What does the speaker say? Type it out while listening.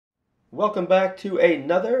Welcome back to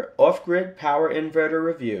another off-grid power inverter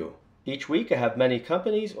review. Each week I have many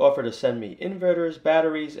companies offer to send me inverters,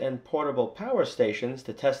 batteries, and portable power stations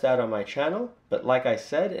to test out on my channel, but like I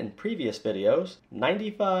said in previous videos,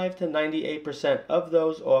 95 to 98% of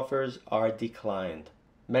those offers are declined.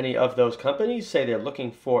 Many of those companies say they're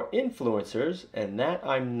looking for influencers, and that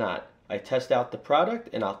I'm not. I test out the product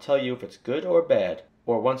and I'll tell you if it's good or bad.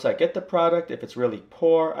 Or once I get the product, if it's really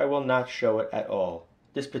poor, I will not show it at all.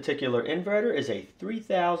 This particular inverter is a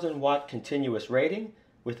 3000 watt continuous rating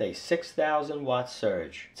with a 6000 watt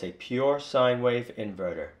surge. It's a pure sine wave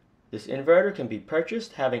inverter. This inverter can be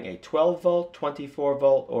purchased having a 12 volt, 24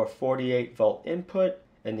 volt, or 48 volt input,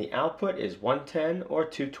 and the output is 110 or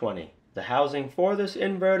 220. The housing for this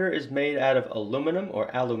inverter is made out of aluminum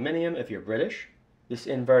or aluminium if you're British. This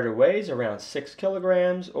inverter weighs around 6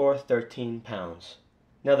 kilograms or 13 pounds.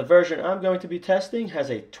 Now the version I'm going to be testing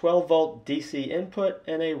has a 12 volt DC input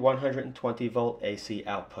and a 120 volt AC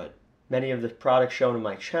output. Many of the products shown on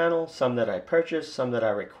my channel, some that I purchase, some that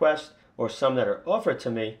I request, or some that are offered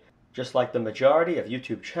to me, just like the majority of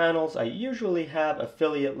YouTube channels, I usually have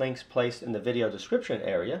affiliate links placed in the video description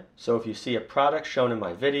area. So if you see a product shown in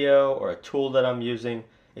my video or a tool that I'm using,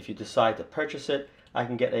 if you decide to purchase it, I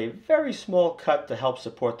can get a very small cut to help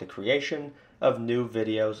support the creation of new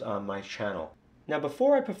videos on my channel. Now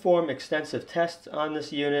before I perform extensive tests on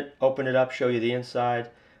this unit, open it up, show you the inside,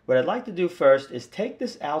 what I'd like to do first is take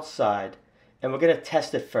this outside and we're going to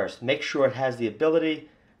test it first. Make sure it has the ability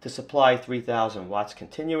to supply 3000 watts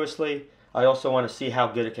continuously. I also want to see how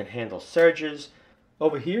good it can handle surges.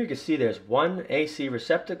 Over here you can see there's one AC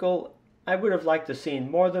receptacle. I would have liked to see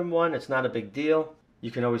more than one. It's not a big deal.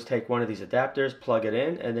 You can always take one of these adapters, plug it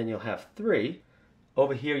in, and then you'll have three.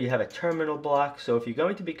 Over here you have a terminal block, so if you're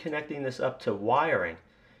going to be connecting this up to wiring,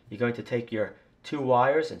 you're going to take your two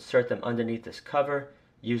wires, insert them underneath this cover,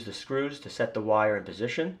 use the screws to set the wire in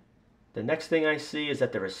position. The next thing I see is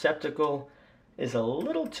that the receptacle is a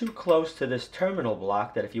little too close to this terminal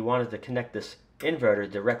block that if you wanted to connect this inverter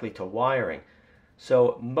directly to wiring.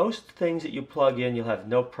 So most things that you plug in, you'll have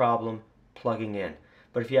no problem plugging in.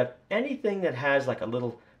 But if you have anything that has like a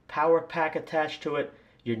little power pack attached to it,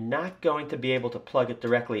 you're not going to be able to plug it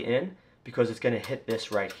directly in because it's going to hit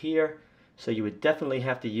this right here. So you would definitely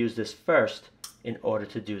have to use this first in order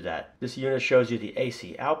to do that. This unit shows you the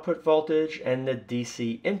AC output voltage and the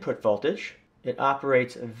DC input voltage. It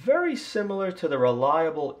operates very similar to the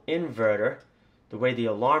reliable inverter, the way the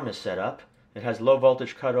alarm is set up. It has low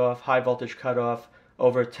voltage cutoff, high voltage cutoff,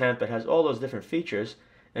 over temp. It has all those different features.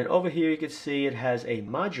 And over here you can see it has a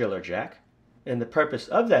modular jack. And the purpose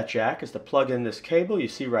of that jack is to plug in this cable you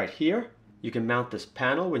see right here. You can mount this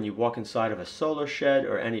panel when you walk inside of a solar shed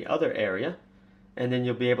or any other area, and then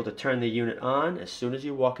you'll be able to turn the unit on as soon as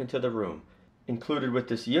you walk into the room. Included with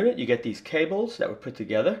this unit you get these cables that were put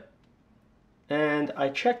together, and I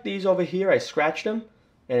checked these over here. I scratched them,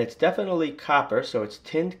 and it's definitely copper, so it's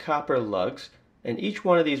tinned copper lugs, and each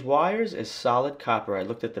one of these wires is solid copper. I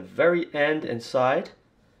looked at the very end inside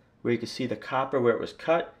where you can see the copper where it was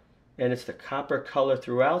cut, and it's the copper color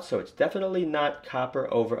throughout, so it's definitely not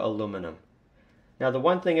copper over aluminum. Now the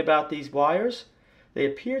one thing about these wires, they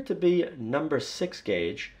appear to be number 6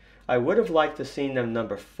 gauge. I would have liked to seen them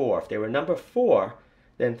number 4. If they were number 4,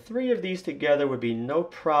 then 3 of these together would be no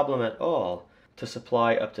problem at all to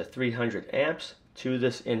supply up to 300 amps to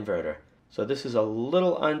this inverter. So this is a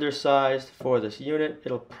little undersized for this unit.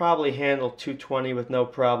 It'll probably handle 220 with no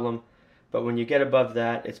problem, but when you get above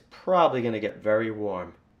that, it's probably going to get very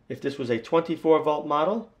warm. If this was a 24 volt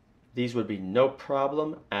model, these would be no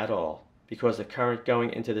problem at all, because the current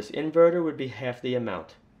going into this inverter would be half the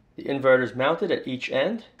amount. The inverter is mounted at each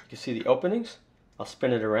end. You can see the openings. I'll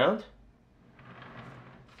spin it around.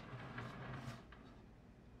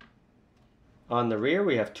 On the rear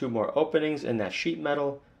we have 2 more openings in that sheet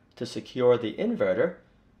metal to secure the inverter,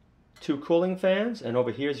 2 cooling fans, and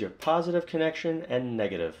over here is your positive connection and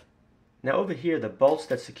negative. Now over here, the bolts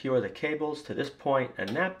that secure the cables to this point and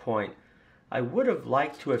that point, I would have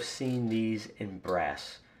liked to have seen these in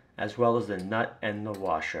brass, as well as the nut and the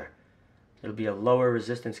washer. It'll be a lower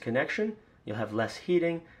resistance connection. You'll have less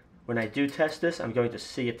heating. When I do test this, I'm going to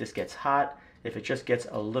see if this gets hot. If it just gets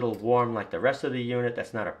a little warm like the rest of the unit,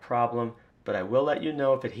 that's not a problem, but I will let you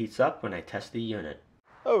know if it heats up when I test the unit.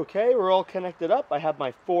 Okay, we're all connected up. I have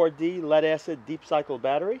my 4D lead acid deep cycle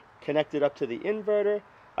battery connected up to the inverter.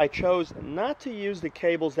 I chose not to use the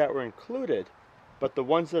cables that were included, but the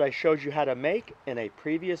ones that I showed you how to make in a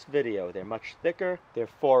previous video. They're much thicker, they're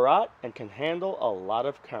 4-aught, and can handle a lot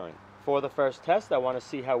of current. For the first test, I want to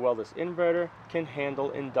see how well this inverter can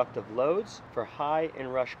handle inductive loads for high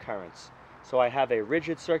inrush currents. So I have a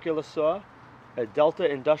rigid circular saw, a Delta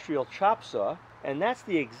industrial chop saw, and that's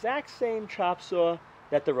the exact same chop saw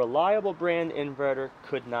that the reliable brand inverter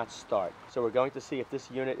could not start. So we're going to see if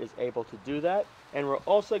this unit is able to do that, and we're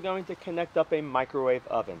also going to connect up a microwave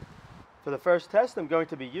oven. For the first test, I'm going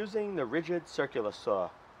to be using the rigid circular saw.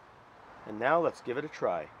 And now let's give it a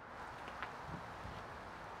try.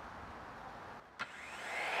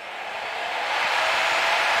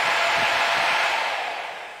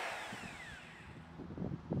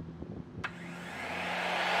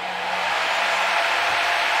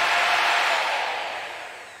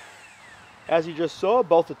 As you just saw,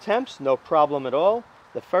 both attempts, no problem at all.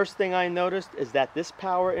 The first thing I noticed is that this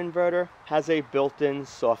power inverter has a built-in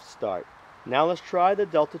soft start. Now let's try the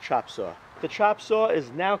Delta chop saw. The chop saw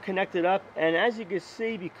is now connected up, and as you can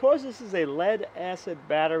see, because this is a lead acid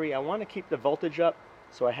battery, I want to keep the voltage up,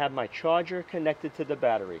 so I have my charger connected to the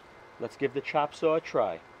battery. Let's give the chop saw a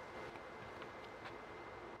try.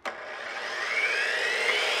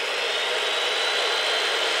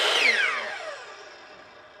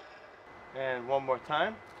 And one more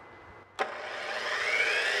time.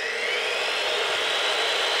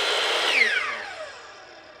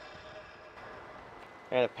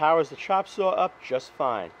 And it powers the chop saw up just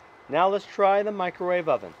fine. Now let's try the microwave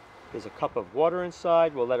oven. There's a cup of water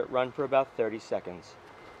inside. We'll let it run for about 30 seconds.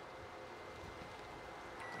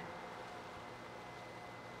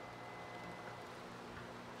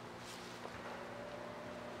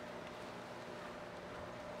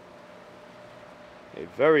 A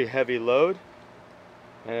very heavy load,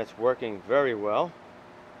 and it's working very well.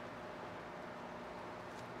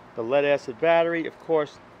 The lead acid battery, of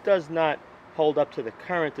course, does not hold up to the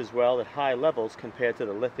current as well at high levels compared to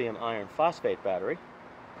the lithium iron phosphate battery.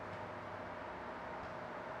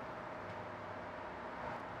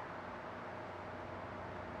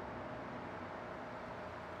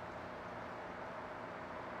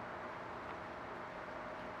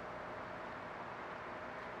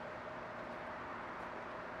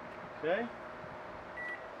 Okay.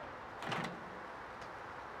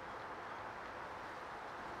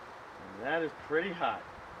 And that is pretty hot.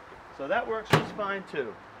 So that works just fine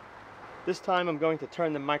too. This time I'm going to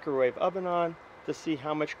turn the microwave oven on to see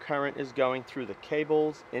how much current is going through the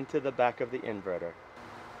cables into the back of the inverter.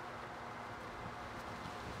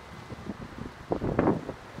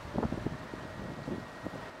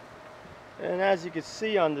 And as you can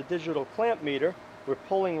see on the digital clamp meter, we're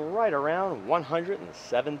pulling right around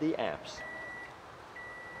 170 amps.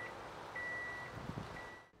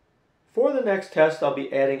 For the next test, I'll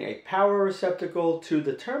be adding a power receptacle to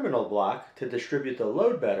the terminal block to distribute the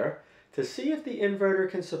load better to see if the inverter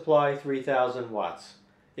can supply 3000 watts.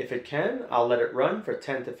 If it can, I'll let it run for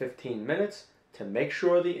 10 to 15 minutes to make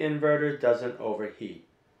sure the inverter doesn't overheat.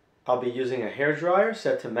 I'll be using a hairdryer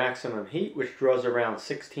set to maximum heat, which draws around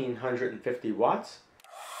 1650 watts.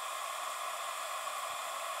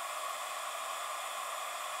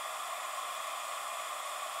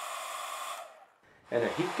 And a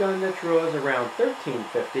heat gun that draws around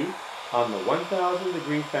 1350 on the 1000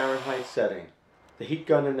 degree Fahrenheit setting. The heat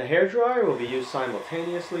gun and the hairdryer will be used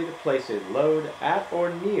simultaneously to place a load at or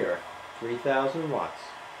near 3000 watts.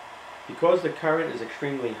 Because the current is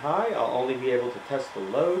extremely high, I'll only be able to test the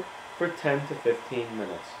load for 10 to 15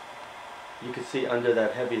 minutes. You can see under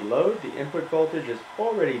that heavy load, the input voltage is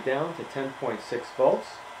already down to 10.6 volts,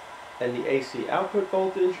 and the AC output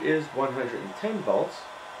voltage is 110 volts.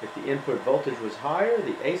 If the input voltage was higher,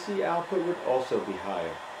 the AC output would also be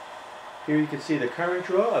higher. Here you can see the current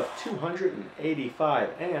draw of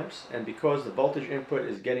 285 amps, and because the voltage input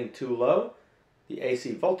is getting too low, the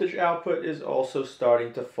AC voltage output is also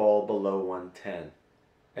starting to fall below 110.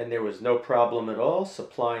 And there was no problem at all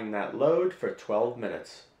supplying that load for 12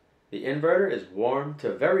 minutes. The inverter is warm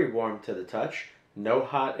to very warm to the touch, no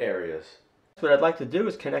hot areas. What I'd like to do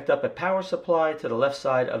is connect up a power supply to the left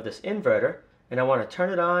side of this inverter, and I want to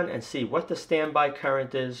turn it on and see what the standby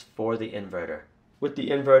current is for the inverter. With the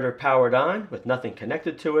inverter powered on, with nothing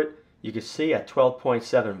connected to it, you can see at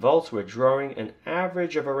 12.7 volts we're drawing an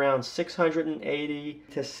average of around 680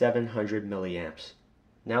 to 700 milliamps.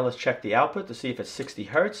 Now let's check the output to see if it's 60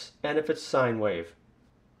 Hertz and if it's sine wave.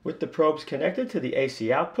 With the probes connected to the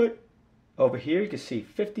AC output, over here you can see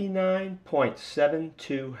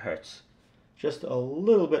 59.72 Hertz. Just a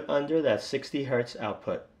little bit under that 60 Hertz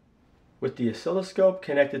output. With the oscilloscope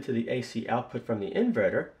connected to the AC output from the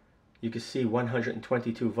inverter, you can see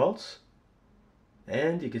 122 volts,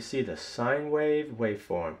 and you can see the sine wave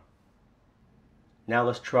waveform. Now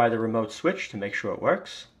let's try the remote switch to make sure it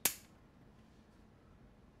works.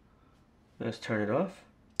 Let's turn it off.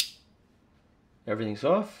 Everything's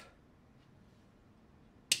off.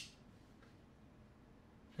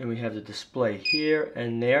 And we have the display here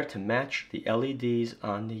and there to match the LEDs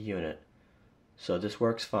on the unit. So this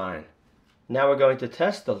works fine. Now we're going to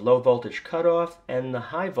test the low voltage cutoff and the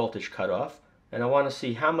high voltage cutoff, and I want to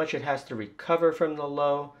see how much it has to recover from the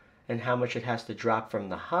low and how much it has to drop from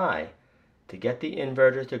the high to get the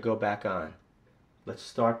inverter to go back on. Let's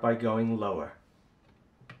start by going lower.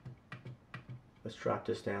 Let's drop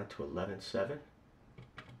this down to 11.7.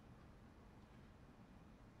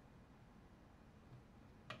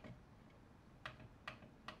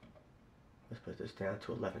 Let's put this down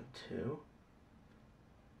to 11.2.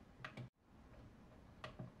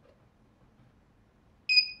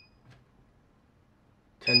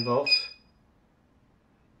 $10 volts.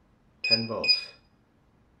 10 volts.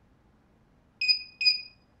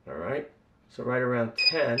 Alright, so right around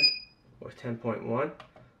 10 or 10.1.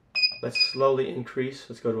 Let's slowly increase.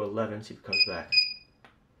 Let's go to 11, see if it comes back.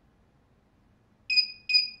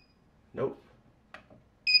 Nope.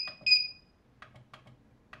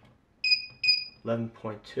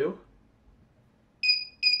 11.2.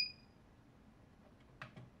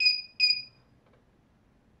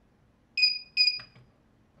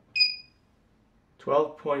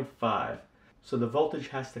 12.5. So the voltage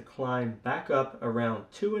has to climb back up around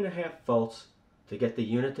 2.5 volts to get the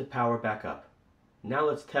unit to power back up. Now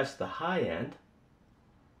let's test the high end.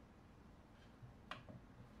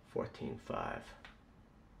 14.5.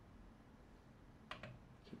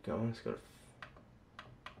 Keep going. Let's go to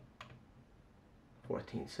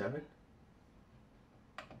 14.7.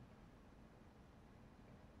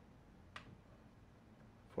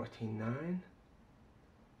 14.9.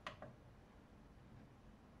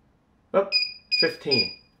 Oh,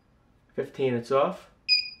 15. 15, it's off.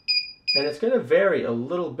 And it's going to vary a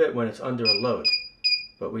little bit when it's under a load,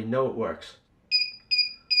 but we know it works.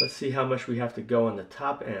 Let's see how much we have to go on the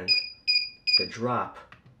top end to drop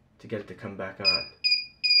to get it to come back on.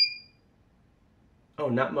 Oh,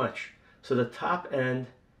 not much. So the top end,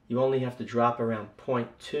 you only have to drop around 0.2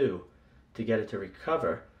 to get it to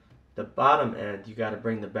recover. The bottom end, you got to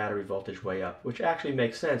bring the battery voltage way up, which actually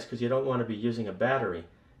makes sense because you don't want to be using a battery.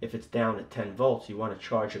 If it's down at 10 volts, you want to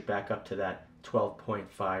charge it back up to that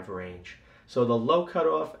 12.5 range. So the low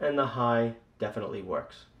cutoff and the high definitely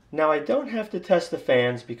works. Now I don't have to test the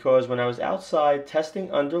fans because when I was outside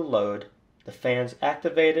testing under load, the fans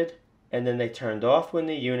activated and then they turned off when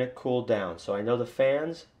the unit cooled down. So I know the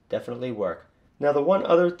fans definitely work. Now the one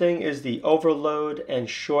other thing is the overload and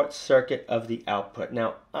short circuit of the output.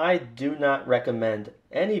 Now I do not recommend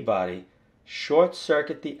anybody short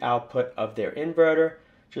circuit the output of their inverter,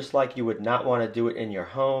 just like you would not want to do it in your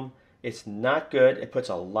home. It's not good. It puts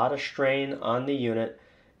a lot of strain on the unit,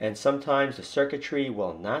 and sometimes the circuitry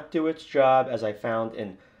will not do its job, as I found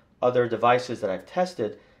in other devices that I've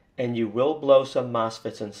tested, and you will blow some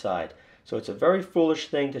MOSFETs inside. So it's a very foolish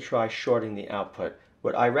thing to try shorting the output.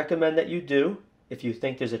 What I recommend that you do, if you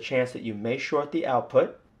think there's a chance that you may short the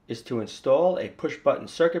output, is to install a push-button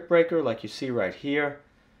circuit breaker like you see right here.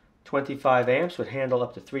 25 amps would handle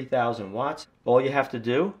up to 3,000 watts. All you have to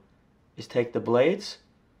do is take the blades,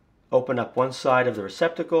 open up one side of the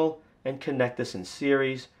receptacle, and connect this in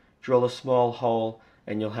series, drill a small hole,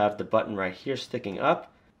 and you'll have the button right here sticking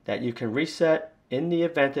up that you can reset in the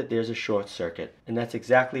event that there's a short circuit. And that's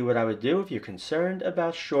exactly what I would do if you're concerned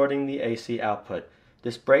about shorting the AC output.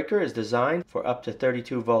 This breaker is designed for up to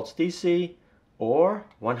 32 volts DC or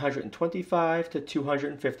 125 to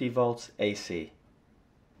 250 volts AC.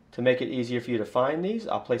 To make it easier for you to find these,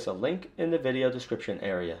 I'll place a link in the video description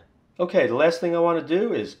area. Okay, the last thing I want to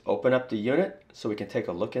do is open up the unit so we can take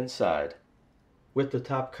a look inside. With the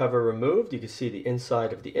top cover removed, you can see the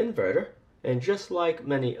inside of the inverter. And just like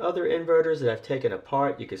many other inverters that I've taken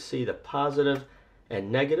apart, you can see the positive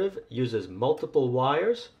and negative uses multiple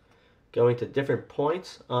wires going to different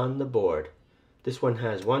points on the board. This one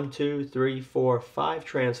has 1, 2, 3, 4, 5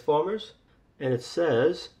 transformers, and it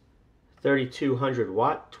says 3200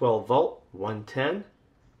 watt, 12 volt, 110.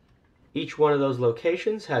 Each one of those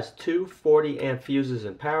locations has two 40 amp fuses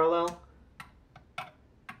in parallel,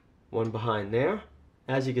 one behind there.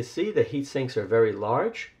 As you can see, the heat sinks are very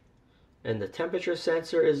large, and the temperature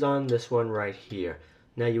sensor is on this one right here.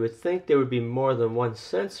 Now you would think there would be more than one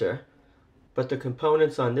sensor, but the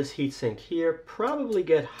components on this heatsink here probably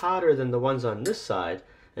get hotter than the ones on this side,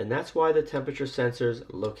 and that's why the temperature sensor's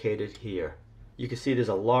located here. You can see there's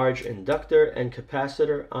a large inductor and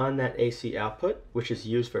capacitor on that AC output, which is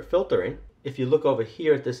used for filtering. If you look over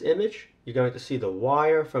here at this image, you're going to see the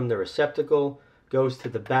wire from the receptacle goes to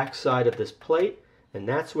the back side of this plate, and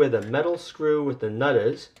that's where the metal screw with the nut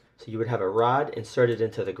is. So you would have a rod inserted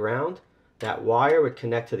into the ground. That wire would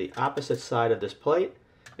connect to the opposite side of this plate,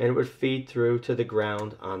 and it would feed through to the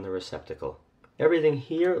ground on the receptacle. Everything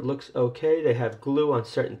here looks okay. They have glue on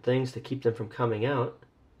certain things to keep them from coming out.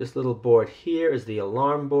 This little board here is the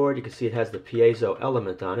alarm board. You can see it has the piezo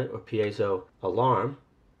element on it, or piezo alarm.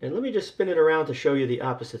 And let me just spin it around to show you the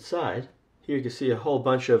opposite side. Here you can see a whole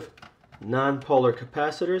bunch of non-polar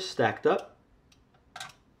capacitors stacked up.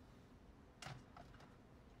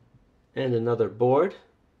 And another board.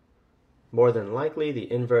 More than likely the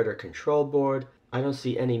inverter control board. I don't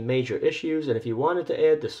see any major issues, and if you wanted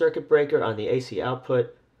to add the circuit breaker on the AC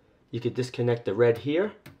output, you could disconnect the red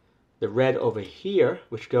here, the red over here,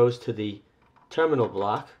 which goes to the terminal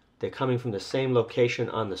block. They're coming from the same location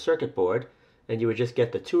on the circuit board, and you would just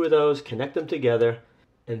get the two of those, connect them together,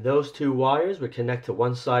 and those two wires would connect to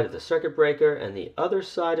one side of the circuit breaker, and the other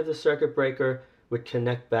side of the circuit breaker would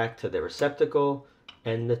connect back to the receptacle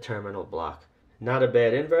and the terminal block. Not a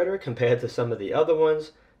bad inverter compared to some of the other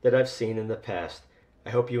ones that I've seen in the past. I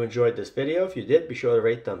hope you enjoyed this video. If you did, be sure to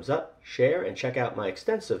rate thumbs up, share, and check out my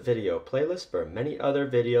extensive video playlist for many other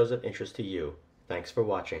videos of interest to you. Thanks for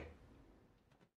watching.